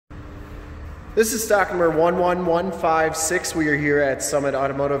This is stock number 11156. We are here at Summit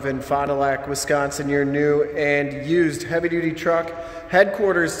Automotive in Fond du Lac, Wisconsin, your new and used heavy-duty truck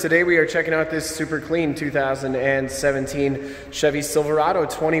headquarters. Today we are checking out this super clean 2017 Chevy Silverado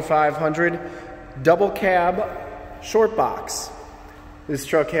 2500 double cab short box. This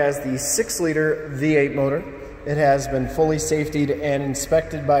truck has the 6-liter V8 motor. It has been fully safetied and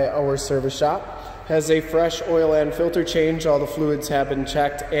inspected by our service shop. Has a fresh oil and filter change. All the fluids have been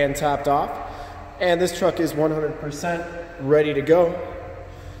checked and topped off. And this truck is 100% ready to go.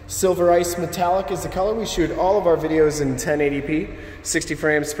 Silver Ice Metallic is the color. We shoot all of our videos in 1080p, 60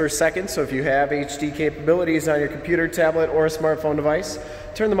 frames per second. So if you have HD capabilities on your computer, tablet, or a smartphone device,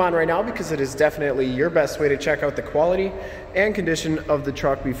 turn them on right now because it is definitely your best way to check out the quality and condition of the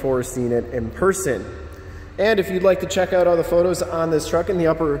truck before seeing it in person. And if you'd like to check out all the photos on this truck, in the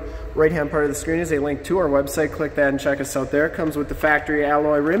upper right-hand part of the screen is a link to our website. Click that and check us out there. It comes with the factory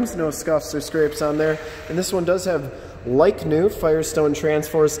alloy rims, no scuffs or scrapes on there. And this one does have like new Firestone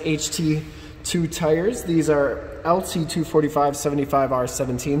Transforce HT2 tires. These are L.T.C.H 245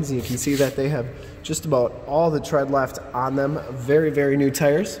 75R17s, and you can see that they have just about all the tread left on them. Very, very new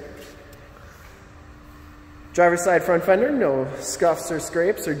tires. Driver's side front fender, no scuffs or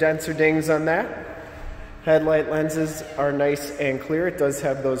scrapes or dents or dings on that. Headlight lenses are nice and clear. It does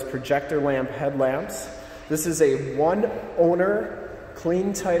have those projector lamp headlamps. This is a one owner,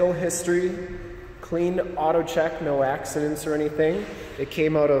 clean title history, clean auto check, no accidents or anything. It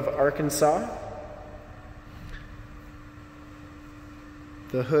came out of Arkansas.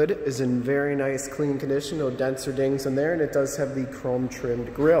 The hood is in very nice clean condition, no dents or dings in there, and it does have the chrome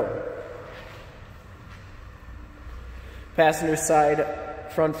trimmed grille. Passenger side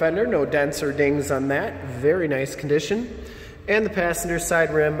front fender, no dents or dings on that, very nice condition. And the passenger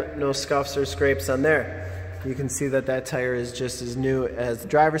side rim, no scuffs or scrapes on there. You can see that that tire is just as new as the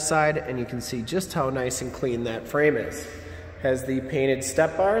driver's side, and you can see just how nice and clean that frame is. Has the painted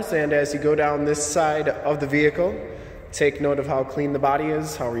step bars, and as you go down this side of the vehicle, take note of how clean the body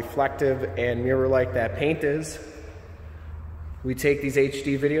is, how reflective and mirror-like that paint is. We take these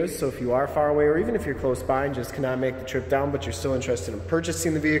HD videos, so if you are far away or even if you're close by and just cannot make the trip down but you're still interested in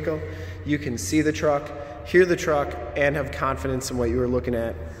purchasing the vehicle, you can see the truck, hear the truck, and have confidence in what you are looking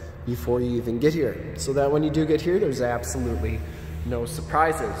at before you even get here. So that when you do get here, there's absolutely no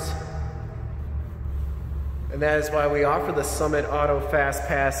surprises. And that is why we offer the Summit Auto Fast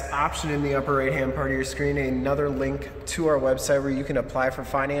Pass option in the upper right-hand part of your screen, another link to our website where you can apply for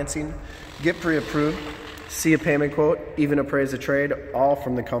financing, get pre-approved, see a payment quote, even appraise a trade, all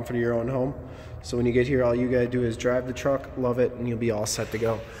from the comfort of your own home. So when you get here, all you gotta do is drive the truck, love it, and you'll be all set to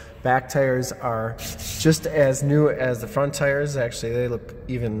go. Back tires are just as new as the front tires. Actually, they look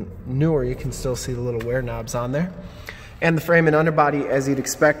even newer. You can still see the little wear knobs on there. And the frame and underbody, as you'd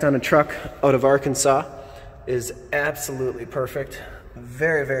expect on a truck out of Arkansas, is absolutely perfect.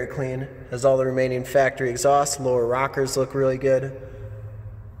 Very, very clean. Has all the remaining factory exhaust. Lower rockers look really good.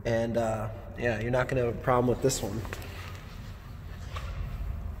 And yeah, you're not gonna have a problem with this one.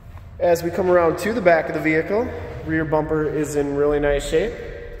 As we come around to the back of the vehicle, rear bumper is in really nice shape.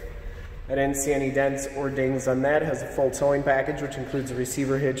 I didn't see any dents or dings on that. It has a full towing package, which includes a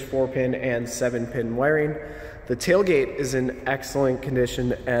receiver hitch, 4-pin and 7-pin wiring. The tailgate is in excellent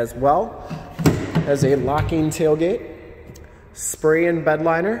condition as well. Has a locking tailgate, spray and bed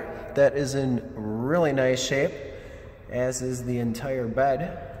liner that is in really nice shape, as is the entire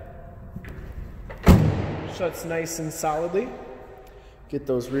bed. Shuts nice and solidly. Get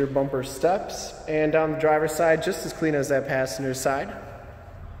those rear bumper steps, and down the driver's side, just as clean as that passenger side.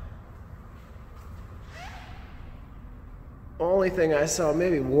 Only thing I saw,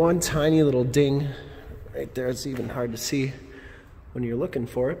 maybe one tiny little ding right there. It's even hard to see when you're looking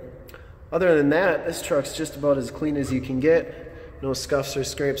for it. Other than that, this truck's just about as clean as you can get. No scuffs or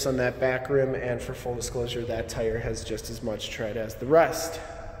scrapes on that back rim, and for full disclosure, that tire has just as much tread as the rest.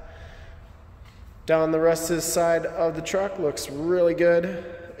 Down the rest of the side of the truck looks really good.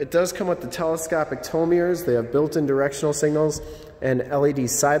 It does come with the telescopic tow mirrors. They have built-in directional signals and LED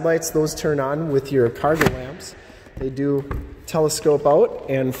side lights. Those turn on with your cargo lamps. They do telescope out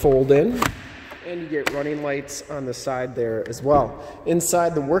and fold in. And you get running lights on the side there as well.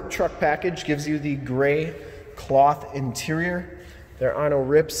 Inside, the work truck package gives you the gray cloth interior. There are no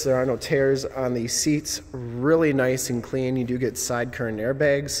rips, there are no tears on the seats. Really nice and clean. You do get side current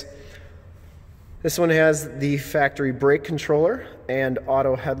airbags. This one has the factory brake controller and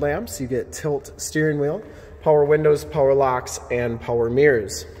auto headlamps. You get tilt steering wheel, power windows, power locks, and power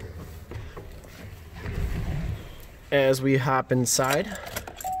mirrors. As we hop inside,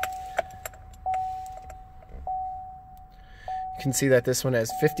 you can see that this one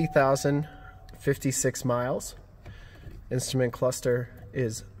has 50,000 56 miles. Instrument cluster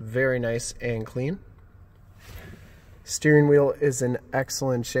is very nice and clean. Steering wheel is in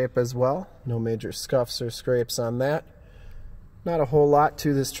excellent shape as well. No major scuffs or scrapes on that. Not a whole lot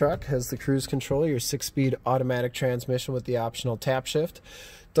to this truck. Has the cruise control, your 6-speed automatic transmission with the optional tap shift.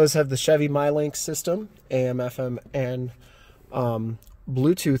 Does have the Chevy MyLink system, AM, FM, and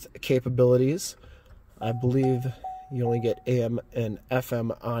Bluetooth capabilities. I believe you only get AM and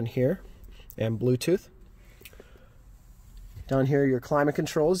FM on here, and Bluetooth. Down here, your climate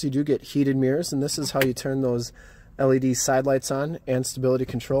controls. You do get heated mirrors, and this is how you turn those LED side lights on, and stability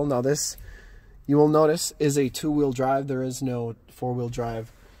control. Now this, you will notice, is a 2-wheel drive. There is no 4-wheel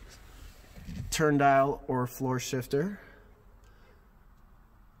drive turn dial or floor shifter.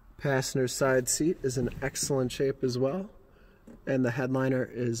 Passenger side seat is in excellent shape as well, and the headliner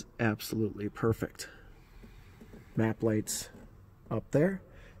is absolutely perfect. Map lights up there,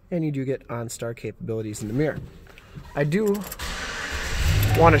 and you do get OnStar capabilities in the mirror. I do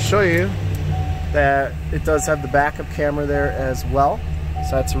want to show you that it does have the backup camera there as well,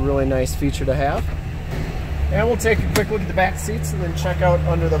 so that's a really nice feature to have. And we'll take a quick look at the back seats and then check out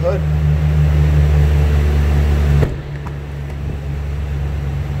under the hood.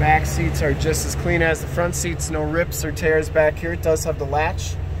 Back seats are just as clean as the front seats, no rips or tears back here. It does have the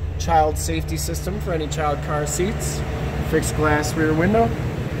latch child safety system for any child car seats. Fixed glass rear window.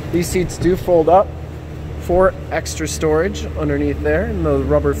 These seats do fold up for extra storage underneath there, and the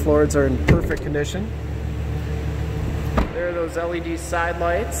rubber floors are in perfect condition. There are those LED side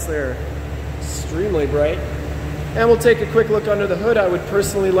lights. They're extremely bright. And we'll take a quick look under the hood. I would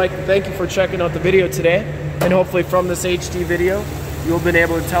personally like to thank you for checking out the video today, and hopefully from this HD video you'll have been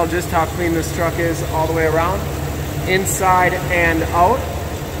able to tell just how clean this truck is all the way around, inside and out.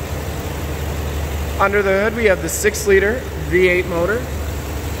 Under the hood we have the 6-liter V8 motor.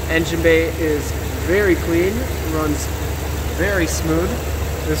 Engine bay is very clean, runs very smooth.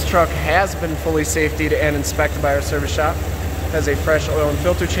 This truck has been fully safetied and inspected by our service shop. Has a fresh oil and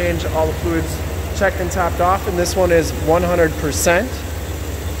filter change, all the fluids checked and topped off, and this one is 100%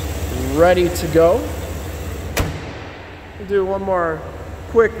 ready to go. We'll do one more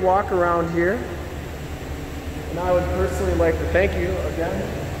quick walk around here. And I would personally like to thank you again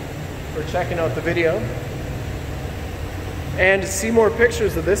for checking out the video. And to see more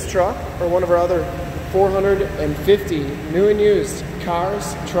pictures of this truck or one of our other 450 new and used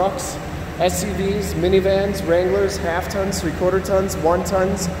cars, trucks, SUVs, minivans, Wranglers, half-tons, 3/4 tons, 1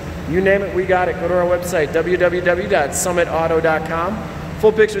 tons, you name it, we got it. Go to our website, www.summitauto.com.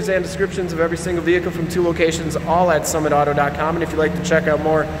 Full pictures and descriptions of every single vehicle from 2 locations, all at summitauto.com. And if you'd like to check out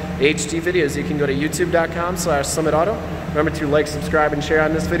more HD videos, you can go to youtube.com/summitauto. Remember to like, subscribe, and share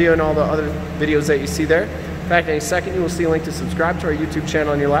on this video and all the other videos that you see there. In fact, in a second you will see a link to subscribe to our YouTube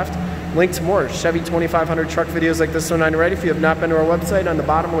channel on your left. Link to more Chevy 2500 truck videos like this one on your right. If you have not been to our website, on the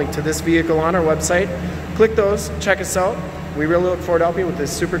bottom, link to this vehicle on our website. Click those, check us out. We really look forward to helping you with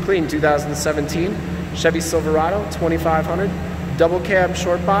this super clean 2017 Chevy Silverado 2500 double cab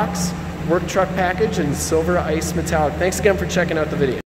short box, work truck package, and silver ice metallic. Thanks again for checking out the video.